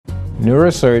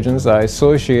Neurosurgeons are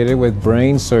associated with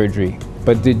brain surgery.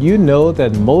 But did you know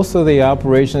that most of the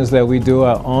operations that we do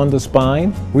are on the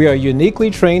spine? We are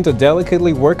uniquely trained to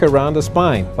delicately work around the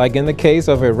spine, like in the case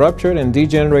of a ruptured and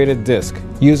degenerated disc,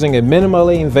 using a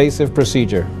minimally invasive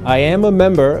procedure. I am a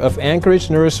member of Anchorage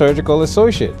Neurosurgical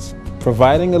Associates,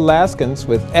 providing Alaskans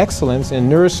with excellence in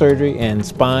neurosurgery and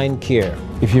spine care.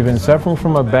 If you've been suffering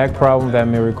from a back problem that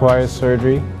may require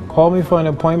surgery, call me for an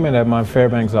appointment at my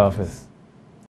Fairbanks office.